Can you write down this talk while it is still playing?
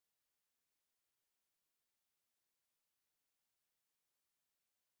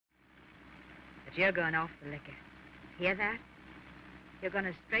But you're going off the liquor. Hear that? You're going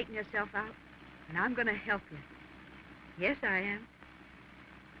to straighten yourself out, and I'm going to help you. Yes, I am.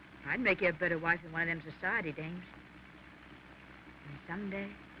 I'd make you a better wife than one of them society dames. And someday,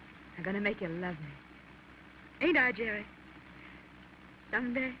 I'm going to make you love me. Ain't I, Jerry?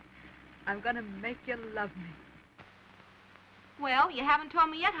 Someday, I'm going to make you love me. Well, you haven't told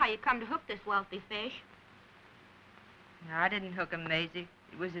me yet how you come to hook this wealthy fish. No, I didn't hook him, Maisie.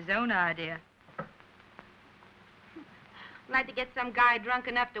 It was his own idea. Like to get some guy drunk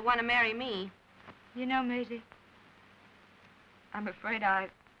enough to want to marry me. You know, Maisie, I'm afraid I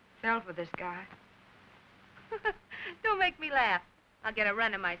fell for this guy. Don't make me laugh. I'll get a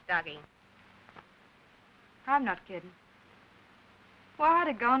run in my stocking. I'm not kidding. Well, I'd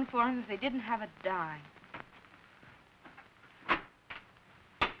have gone for him if they didn't have a dime.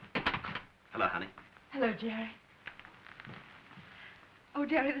 Hello, honey. Hello, Jerry. Oh,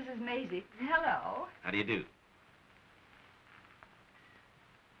 Jerry, this is Maisie. Hello. How do you do?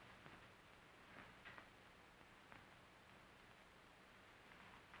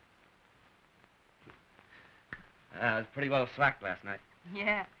 I was pretty well swacked last night.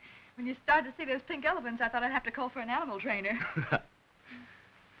 Yeah. When you started to see those pink elephants, I thought I'd have to call for an animal trainer.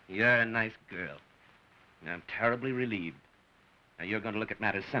 You're a nice girl. I'm terribly relieved. Now, you're going to look at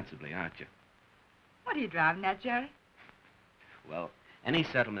matters sensibly, aren't you? What are you driving at, Jerry? Well, any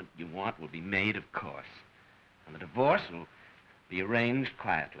settlement you want will be made, of course. And the divorce will be arranged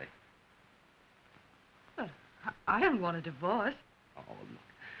quietly. But I don't want a divorce. Oh, look.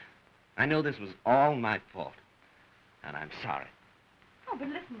 I know this was all my fault. And I'm sorry. Oh, but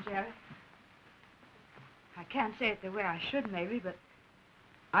listen, Jerry. I can't say it the way I should, maybe, but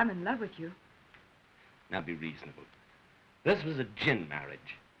I'm in love with you. Now, be reasonable. This was a gin marriage.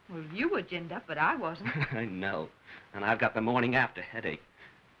 Well, you were ginned up, but I wasn't. I know. And I've got the morning after headache.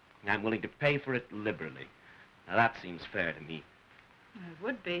 I'm willing to pay for it liberally. Now, that seems fair to me. Well, it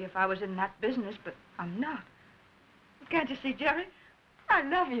would be if I was in that business, but I'm not. Can't you see, Jerry? I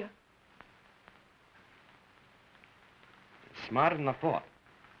love you. It's smarter than I thought.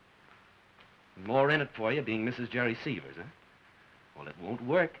 More in it for you being Mrs. Jerry Seevers, huh? Well, it won't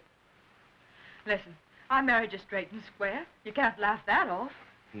work. Listen, I married you straight and square. You can't laugh that off.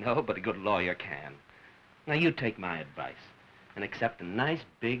 No, but a good lawyer can. Now, you take my advice and accept a nice,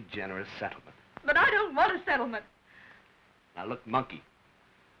 big, generous settlement. But I don't want a settlement. Now, look, Monkey,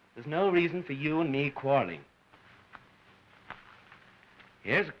 there's no reason for you and me quarreling.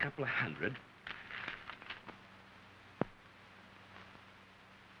 Here's a couple of $100.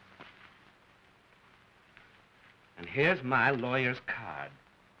 And here's my lawyer's card.